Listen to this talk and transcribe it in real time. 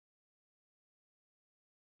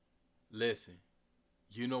Listen,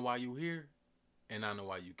 you know why you here, and I know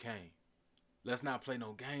why you came. Let's not play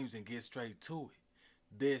no games and get straight to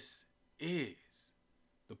it. This is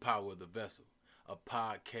the power of the vessel, a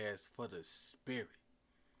podcast for the spirit.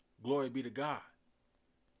 Glory be to God.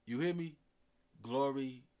 You hear me?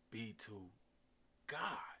 Glory be to God.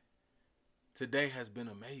 Today has been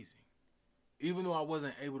amazing. Even though I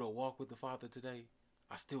wasn't able to walk with the Father today,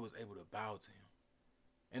 I still was able to bow to Him.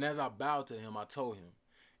 And as I bowed to Him, I told Him,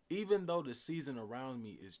 even though the season around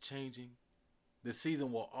me is changing, the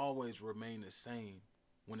season will always remain the same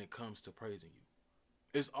when it comes to praising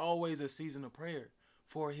you. It's always a season of prayer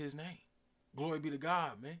for His name. Glory be to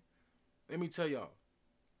God, man. Let me tell y'all,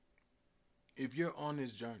 if you're on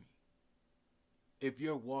this journey, if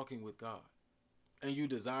you're walking with God, and you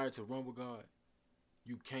desire to run with God,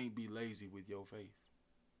 you can't be lazy with your faith.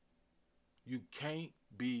 You can't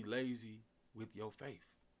be lazy with your faith.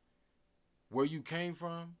 Where you came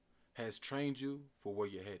from has trained you for where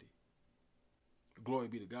you're headed. Glory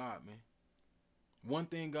be to God, man. One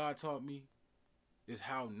thing God taught me is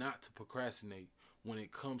how not to procrastinate when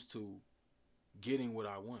it comes to getting what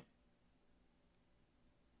I want.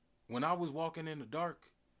 When I was walking in the dark,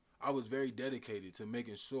 I was very dedicated to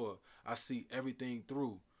making sure I see everything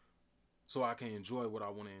through so I can enjoy what I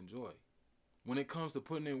want to enjoy. When it comes to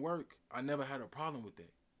putting in work, I never had a problem with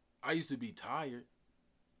that. I used to be tired.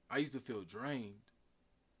 I used to feel drained.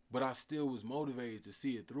 But I still was motivated to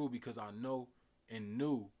see it through because I know and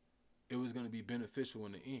knew it was going to be beneficial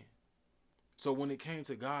in the end. So when it came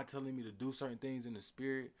to God telling me to do certain things in the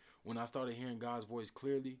spirit, when I started hearing God's voice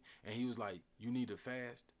clearly and He was like, you need to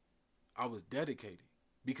fast, I was dedicated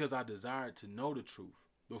because I desired to know the truth,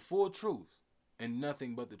 the full truth, and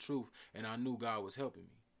nothing but the truth. And I knew God was helping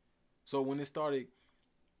me. So when it started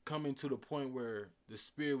coming to the point where the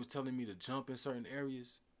Spirit was telling me to jump in certain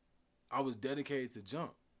areas, I was dedicated to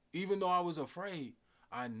jump. Even though I was afraid,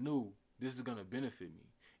 I knew this is going to benefit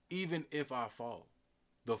me. Even if I fall,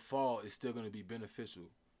 the fall is still going to be beneficial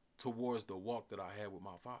towards the walk that I had with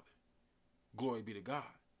my Father. Glory be to God.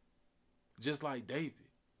 Just like David,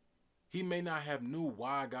 he may not have knew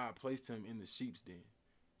why God placed him in the sheep's den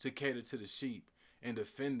to cater to the sheep and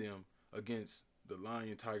defend them against the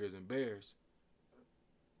lion, tigers, and bears.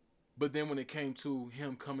 But then when it came to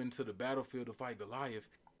him coming to the battlefield to fight Goliath,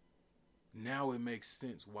 now it makes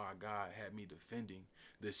sense why God had me defending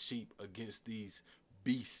the sheep against these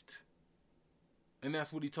beasts. And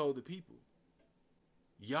that's what He told the people.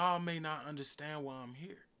 Y'all may not understand why I'm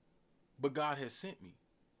here, but God has sent me.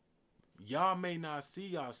 Y'all may not see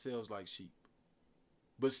yourselves like sheep,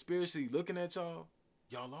 but spiritually looking at y'all,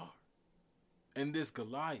 y'all are. And this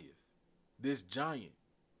Goliath, this giant,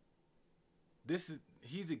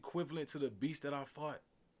 he's equivalent to the beast that I fought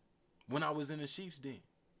when I was in the sheep's den.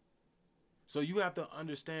 So you have to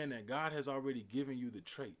understand that God has already given you the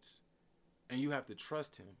traits, and you have to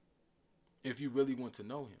trust Him if you really want to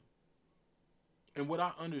know Him. And what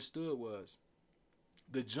I understood was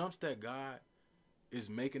the jumps that God is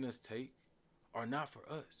making us take are not for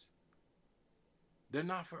us. They're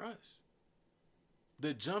not for us.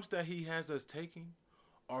 The jumps that He has us taking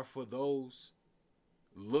are for those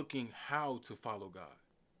looking how to follow God.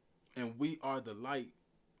 And we are the light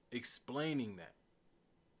explaining that.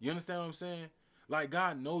 You understand what I'm saying? Like,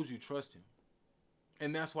 God knows you trust Him.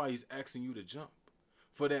 And that's why He's asking you to jump.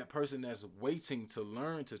 For that person that's waiting to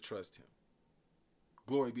learn to trust Him.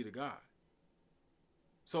 Glory be to God.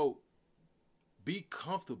 So, be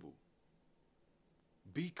comfortable.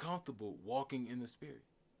 Be comfortable walking in the Spirit.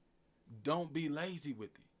 Don't be lazy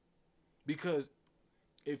with it. Because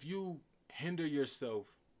if you hinder yourself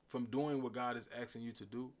from doing what God is asking you to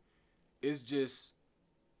do, it's just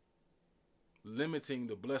limiting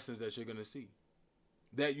the blessings that you're going to see,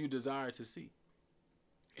 that you desire to see.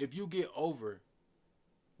 If you get over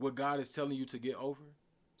what God is telling you to get over,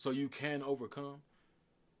 so you can overcome,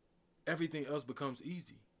 everything else becomes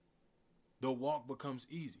easy. The walk becomes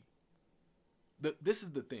easy. This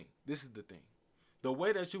is the thing. This is the thing. The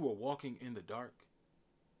way that you were walking in the dark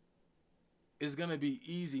is going to be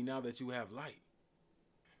easy now that you have light.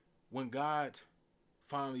 When God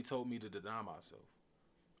finally told me to deny myself,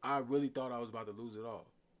 I really thought I was about to lose it all.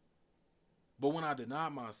 But when I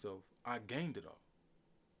denied myself, I gained it all.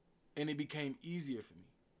 And it became easier for me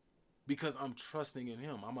because I'm trusting in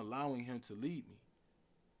Him. I'm allowing Him to lead me.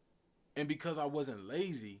 And because I wasn't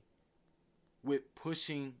lazy with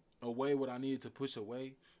pushing away what I needed to push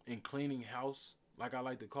away and cleaning house, like I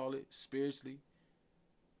like to call it, spiritually,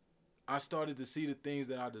 I started to see the things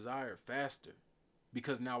that I desired faster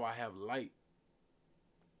because now I have light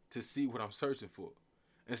to see what I'm searching for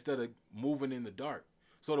instead of moving in the dark.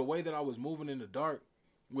 So the way that I was moving in the dark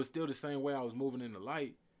was still the same way I was moving in the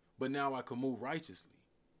light, but now I could move righteously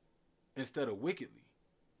instead of wickedly.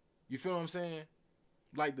 You feel what I'm saying?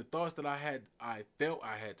 Like the thoughts that I felt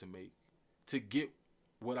I had to make to get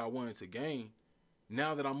what I wanted to gain.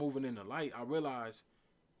 Now that I'm moving in the light, I realize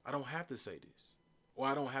I don't have to say this, or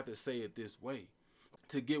I don't have to say it this way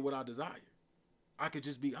to get what I desire. I could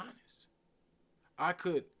just be honest. I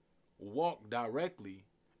could walk directly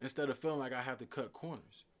instead of feeling like I have to cut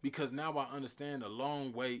corners, because now I understand the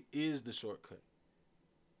long way is the shortcut.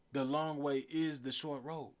 The long way is the short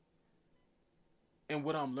road. And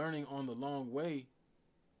what I'm learning on the long way,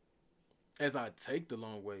 as I take the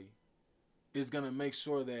long way, is going to make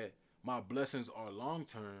sure that my blessings are long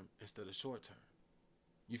term instead of short term.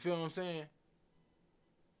 You feel what I'm saying?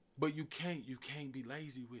 But you can't be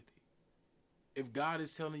lazy with it. If God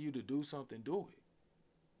is telling you to do something, do it.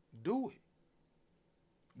 Do it.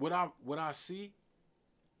 What I see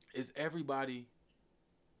is everybody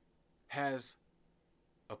has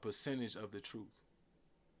a percentage of the truth.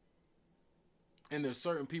 And there's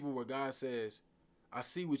certain people where God says, I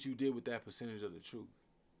see what you did with that percentage of the truth.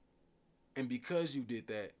 And because you did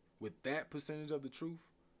that with that percentage of the truth,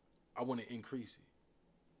 I want to increase it.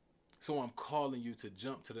 So I'm calling you to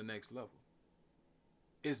jump to the next level.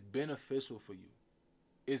 It's beneficial for you.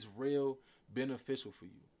 It's real beneficial for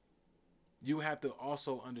you. You have to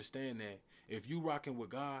also understand that if you rocking with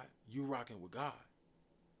God, you rocking with God.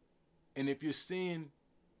 And if you're seeing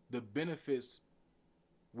the benefits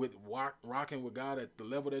with rocking with God at the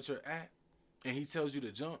level that you're at, and he tells you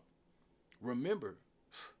to jump, remember,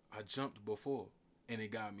 I jumped before and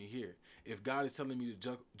it got me here. If God is telling me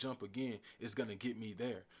to jump again, it's going to get me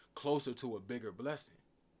there, closer to a bigger blessing.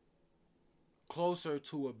 Closer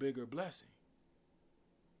to a bigger blessing.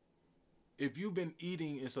 If you've been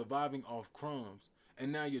eating and surviving off crumbs,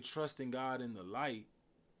 and now you're trusting God in the light,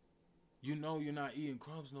 you know you're not eating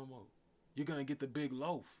crumbs no more. You're going to get the big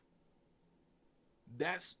loaf.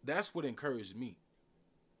 That's what encouraged me.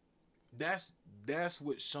 That's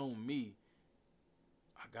what shown me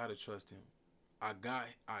I got to trust him. I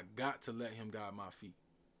got to let him guide my feet.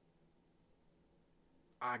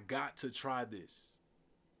 I got to try this.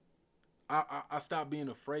 I stopped being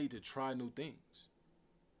afraid to try new things,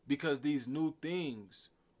 because these new things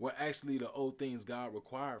were actually the old things God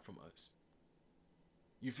required from us.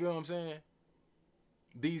 You feel what I'm saying?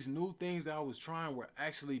 These new things that I was trying were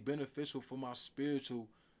actually beneficial for my spiritual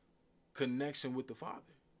connection with the Father.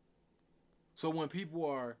 So when people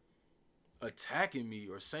are attacking me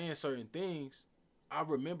or saying certain things, I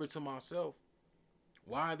remember to myself,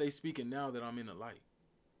 why are they speaking now that I'm in the light?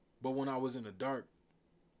 But when I was in the dark,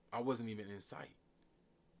 I wasn't even in sight.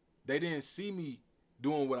 They didn't see me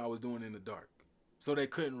doing what I was doing in the dark, so they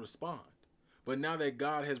couldn't respond. But now that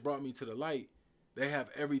God has brought me to the light, they have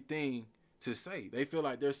everything to say. They feel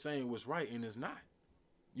like they're saying what's right, and it's not.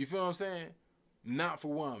 You feel what I'm saying? Not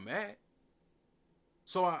for where I'm at.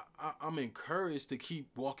 So I'm encouraged to keep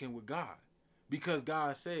walking with God, because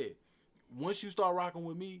God said, once you start rocking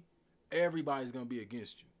with me, everybody's going to be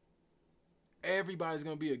against you. Everybody's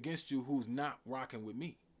going to be against you who's not rocking with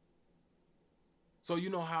me. So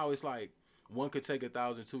you know how it's like one could take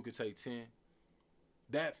 1,000, two could take 10.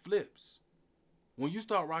 That flips. When you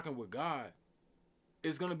start rocking with God,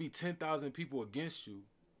 it's going to be 10,000 people against you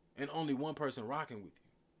and only one person rocking with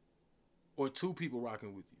you. Or two people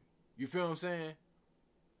rocking with you. You feel what I'm saying?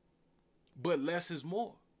 But less is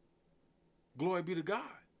more. Glory be to God.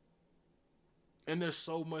 And there's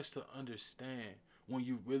so much to understand when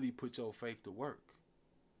you really put your faith to work.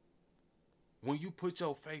 When you put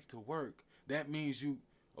your faith to work, that means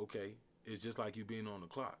it's just like you being on the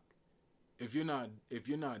clock. If you're not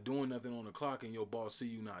doing nothing on the clock and your boss see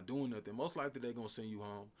you not doing nothing, most likely they're going to send you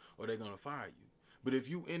home or they're going to fire you. But if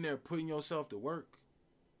you in there putting yourself to work,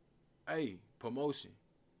 promotion,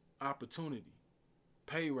 opportunity,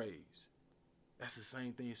 pay raise, that's the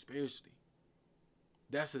same thing spiritually.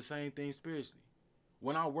 That's the same thing spiritually.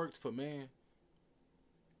 When I worked for man,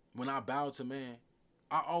 when I bowed to man,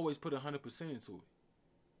 I always put 100% into it.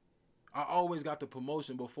 I always got the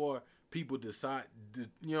promotion before people decide,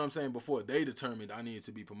 you know what I'm saying, before they determined I needed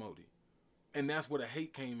to be promoted. And that's where the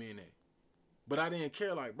hate came in at. But I didn't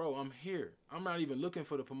care, like, bro, I'm here. I'm not even looking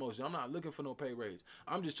for the promotion. I'm not looking for no pay raise.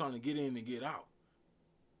 I'm just trying to get in and get out.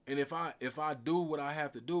 And if I do what I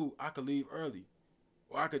have to do, I could leave early.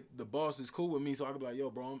 Or the boss is cool with me, so I could be like, yo,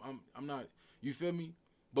 bro, I'm not, you feel me?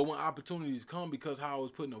 But when opportunities come, because how I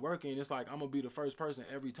was putting the work in, it's like I'm going to be the first person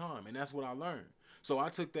every time. And that's what I learned. So I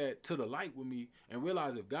took that to the light with me and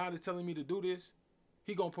realized if God is telling me to do this,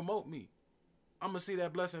 he going to promote me. I'm going to see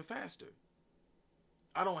that blessing faster.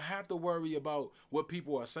 I don't have to worry about what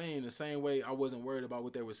people are saying the same way I wasn't worried about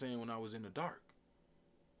what they were saying when I was in the dark.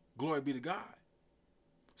 Glory be to God.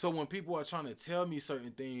 So when people are trying to tell me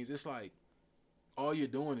certain things, it's like all you're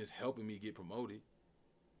doing is helping me get promoted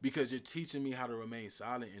because you're teaching me how to remain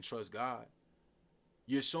silent and trust God.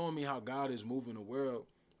 You're showing me how God is moving the world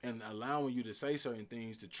and allowing you to say certain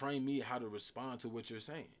things to train me how to respond to what you're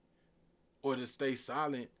saying or to stay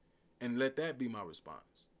silent and let that be my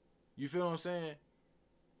response. You feel what I'm saying?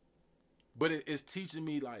 But it's teaching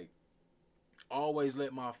me like always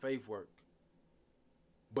let my faith work.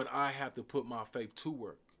 But I have to put my faith to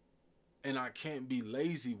work. And I can't be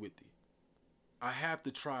lazy with it. I have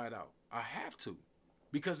to try it out. I have to.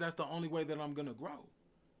 Because that's the only way that I'm going to grow.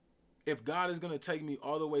 If God is going to take me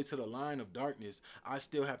all the way to the line of darkness, I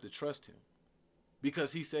still have to trust him.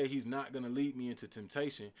 Because he said he's not going to lead me into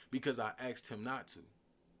temptation because I asked him not to.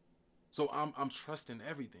 So I'm trusting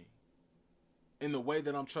everything. And the way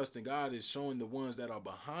that I'm trusting God is showing the ones that are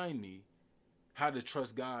behind me how to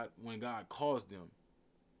trust God when God calls them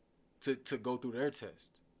to go through their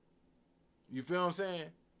test. You feel what I'm saying?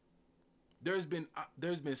 There's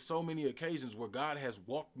been so many occasions where God has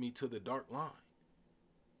walked me to the dark line,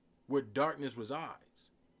 where darkness resides.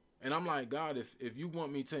 And I'm like, God, if you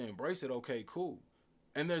want me to embrace it, okay, cool.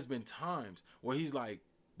 And there's been times where he's like,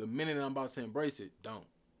 the minute I'm about to embrace it, don't.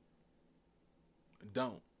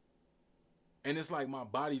 And it's like my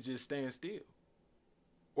body just stands still.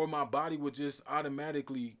 Or my body would just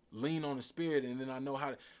automatically lean on the spirit, and then I know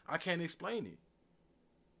how to, I can't explain it.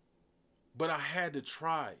 But I had to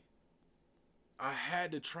try. I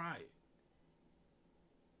had to try it.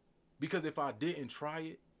 Because if I didn't try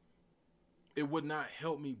it, it would not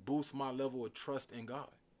help me boost my level of trust in God.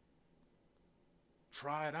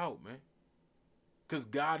 Try it out, man. Because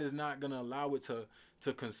God is not going to allow it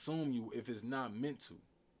to consume you if it's not meant to.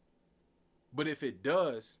 But if it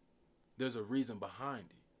does, there's a reason behind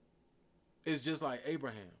it. It's just like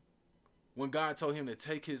Abraham. When God told him to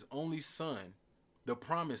take his only son, the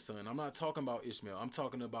promised son. I'm not talking about Ishmael. I'm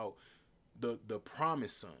talking about the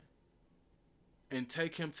promised son. And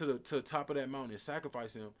take him to the top of that mountain and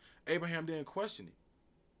sacrifice him. Abraham didn't question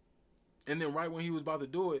it. And then right when he was about to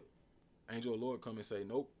do it, angel of the Lord come and say,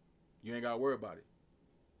 nope, you ain't got to worry about it.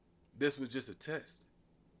 This was just a test.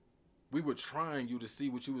 We were trying you to see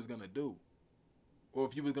what you was going to do. Or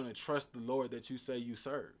if you was going to trust the Lord that you say you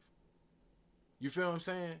serve. You feel what I'm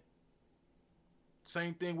saying?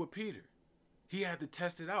 Same thing with Peter. He had to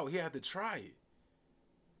test it out. He had to try it.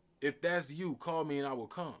 If that's you, call me and I will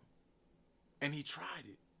come. And he tried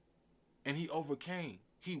it. And he overcame.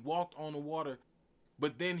 He walked on the water.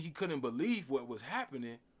 But then he couldn't believe what was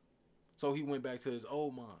happening. So he went back to his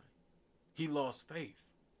old mind. He lost faith.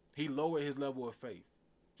 He lowered his level of faith.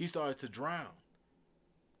 He started to drown.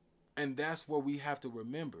 And that's what we have to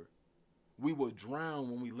remember. We will drown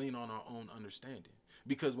when we lean on our own understanding.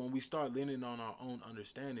 Because when we start leaning on our own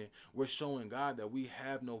understanding, we're showing God that we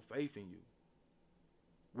have no faith in you.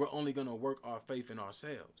 We're only going to work our faith in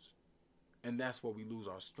ourselves. And that's where we lose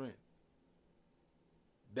our strength.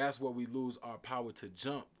 That's where we lose our power to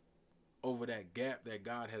jump over that gap that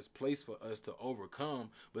God has placed for us to overcome.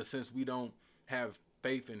 But since we don't have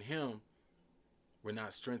faith in him, we're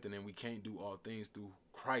not strengthened, and we can't do all things through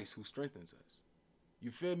Christ who strengthens us.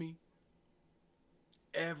 You feel me?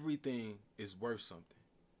 Everything is worth something,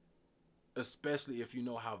 especially if you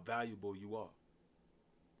know how valuable you are.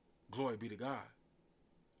 Glory be to God.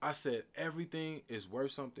 I said everything is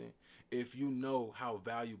worth something if you know how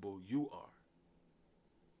valuable you are.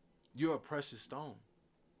 You're a precious stone,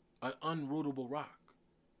 an unrootable rock,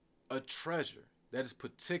 a treasure that is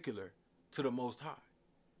particular to the Most High.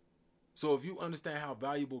 So if you understand how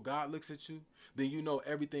valuable God looks at you, then you know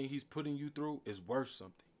everything he's putting you through is worth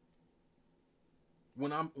something.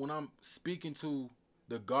 When I'm speaking to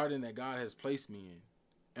the garden that God has placed me in,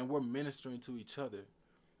 and we're ministering to each other,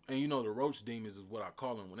 and you know the roach demons is what I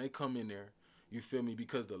call them. When they come in there, you feel me,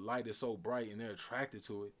 because the light is so bright and they're attracted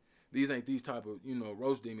to it. These ain't these type of,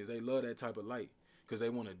 roach demons. They love that type of light because they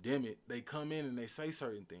want to dim it. They come in and they say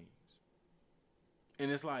certain things. And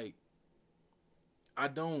it's like, I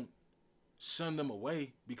don't shun them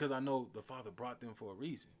away because I know the Father brought them for a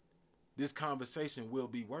reason. This conversation will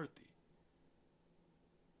be worth it.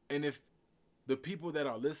 And if the people that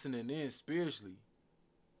are listening in spiritually,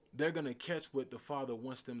 they're going to catch what the Father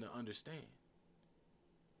wants them to understand.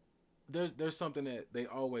 There's something that they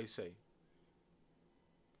always say.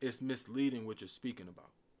 It's misleading what you're speaking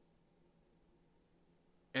about.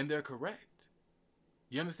 And they're correct.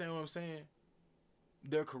 You understand what I'm saying?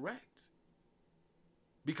 They're correct.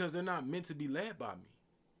 Because they're not meant to be led by me.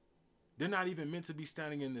 They're not even meant to be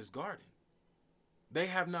standing in this garden. They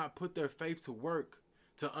have not put their faith to work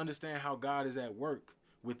to understand how God is at work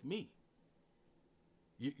with me.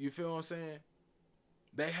 You feel what I'm saying?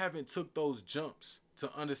 They haven't took those jumps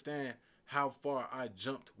to understand how far I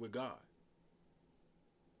jumped with God.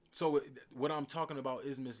 So what I'm talking about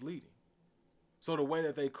is misleading. So the way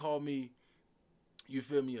that they call me, you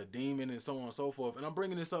feel me, a demon and so on and so forth. And I'm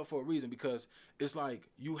bringing this up for a reason, because it's like,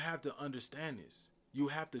 you have to understand this. You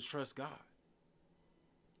have to trust God.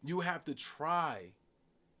 You have to try.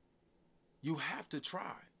 You have to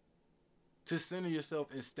try to center yourself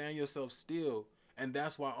and stand yourself still. And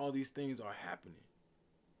that's why all these things are happening.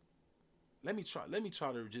 Let me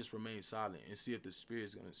try to just remain silent and see if the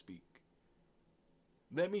Spirit's going to speak.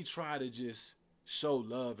 Let me try to just show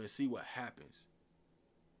love and see what happens.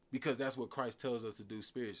 Because that's what Christ tells us to do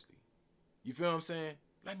spiritually. You feel what I'm saying?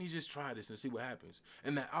 Let me just try this and see what happens.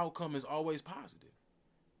 And the outcome is always positive.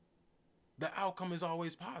 The outcome is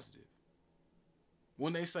always positive.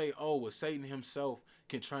 When they say, oh, well, Satan himself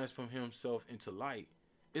can transform himself into light,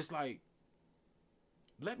 it's like,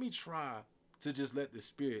 let me try to just let the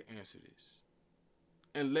Spirit answer this.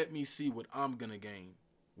 And let me see what I'm going to gain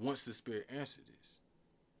once the Spirit answers this.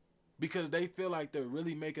 Because they feel like they're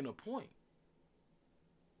really making a point.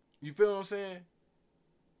 You feel what I'm saying?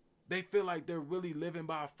 They feel like they're really living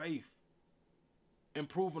by faith and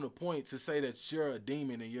proving a point to say that you're a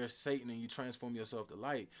demon and you're Satan and you transform yourself to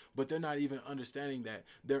light. But they're not even understanding that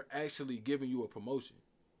they're actually giving you a promotion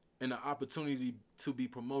and an opportunity to be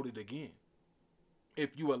promoted again.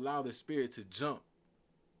 If you allow the Spirit to jump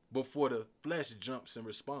before the flesh jumps and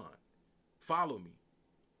respond. Follow me.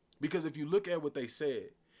 Because if you look at what they said,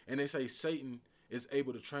 and they say Satan is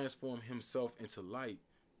able to transform himself into light,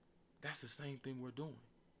 that's the same thing we're doing.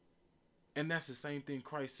 And that's the same thing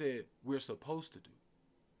Christ said we're supposed to do.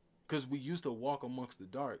 Because we used to walk amongst the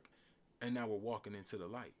dark, and now we're walking into the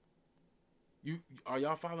light. Are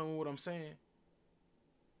y'all following what I'm saying?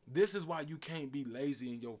 This is why you can't be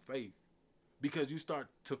lazy in your faith. Because you start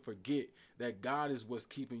to forget that God is what's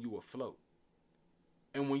keeping you afloat.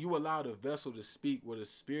 And when you allow the vessel to speak where the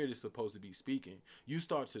Spirit is supposed to be speaking, you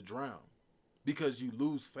start to drown. Because you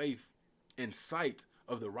lose faith in sight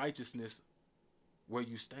of the righteousness where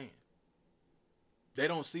you stand. They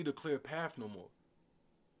don't see the clear path no more.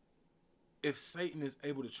 If Satan is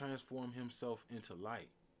able to transform himself into light,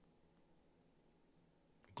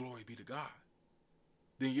 glory be to God,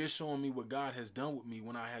 then you're showing me what God has done with me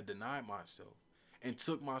when I had denied myself and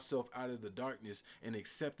took myself out of the darkness and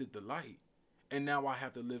accepted the light. And now I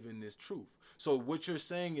have to live in this truth. So what you're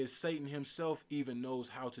saying is Satan himself even knows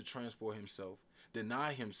how to transform himself,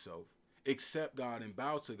 deny himself, accept God and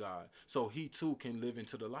bow to God, so he too can live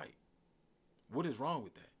into the light. What is wrong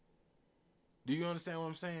with that? Do you understand what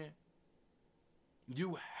I'm saying?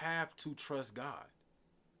 You have to trust God.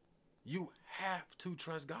 You have to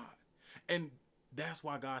trust God. And that's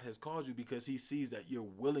why God has called you, because he sees that you're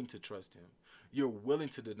willing to trust him. You're willing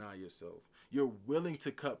to deny yourself. You're willing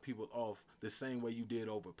to cut people off the same way you did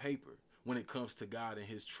over paper when it comes to God and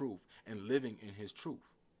his truth and living in his truth.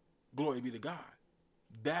 Glory be to God.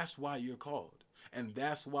 That's why you're called. And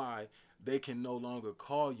that's why they can no longer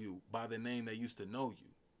call you by the name they used to know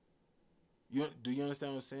you. Do you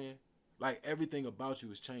understand what I'm saying? Like, everything about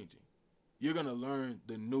you is changing. You're going to learn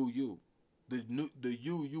the new you. The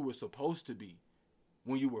you were supposed to be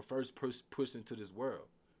when you were first pushed into this world.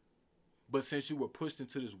 But since you were pushed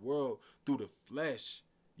into this world through the flesh,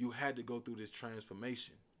 you had to go through this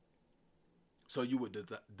transformation. So you would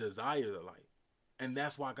desire the light. And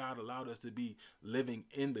that's why God allowed us to be living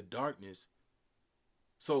in the darkness.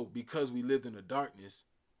 So because we lived in the darkness,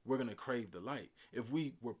 we're going to crave the light. If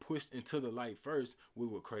we were pushed into the light first, we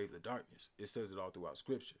will crave the darkness. It says it all throughout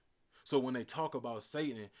Scripture. So when they talk about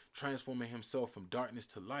Satan transforming himself from darkness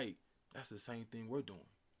to light, that's the same thing we're doing.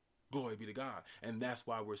 Glory be to God. And that's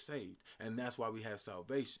why we're saved. And that's why we have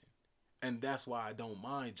salvation. And that's why I don't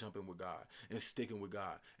mind jumping with God and sticking with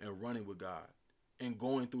God and running with God and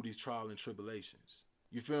going through these trials and tribulations.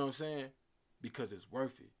 You feel what I'm saying? Because it's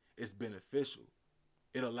worth it. It's beneficial.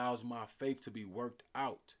 It allows my faith to be worked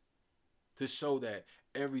out, to show that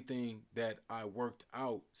everything that I worked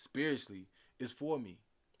out spiritually is for me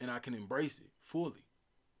and I can embrace it fully.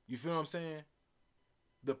 You feel what I'm saying?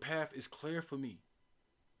 The path is clear for me.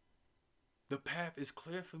 The path is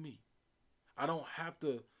clear for me. I don't have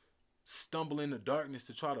to stumble in the darkness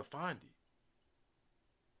to try to find it.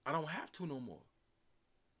 I don't have to no more.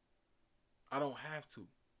 I don't have to.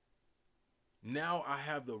 Now I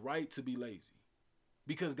have the right to be lazy.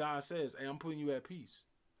 Because God says, hey, I'm putting you at peace.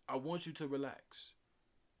 I want you to relax.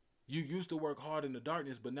 You used to work hard in the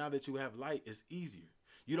darkness, but now that you have light, it's easier.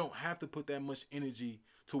 You don't have to put that much energy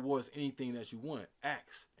towards anything that you want.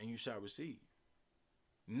 Ask and you shall receive.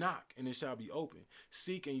 Knock and it shall be open.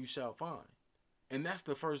 Seek and you shall find. And that's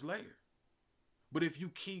the first layer. But if you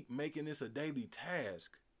keep making this a daily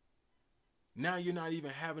task, now you're not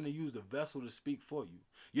even having to use the vessel to speak for you.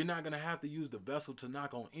 You're not going to have to use the vessel to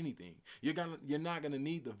knock on anything. You're not going to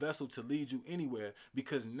need the vessel to lead you anywhere,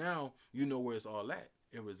 because now you know where it's all at.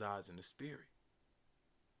 It resides in the spirit,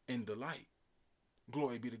 in the light.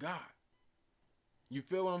 Glory be to God. You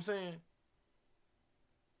feel what I'm saying?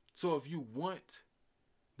 So if you want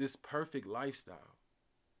this perfect lifestyle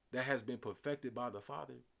that has been perfected by the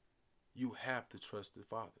Father, you have to trust the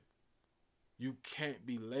Father. You can't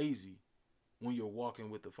be lazy when you're walking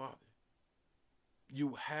with the Father.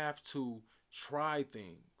 You have to try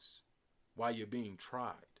things while you're being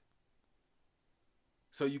tried,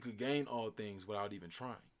 so you could gain all things without even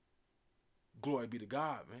trying. Glory be to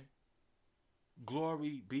God, man.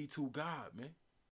 Glory be to God, man.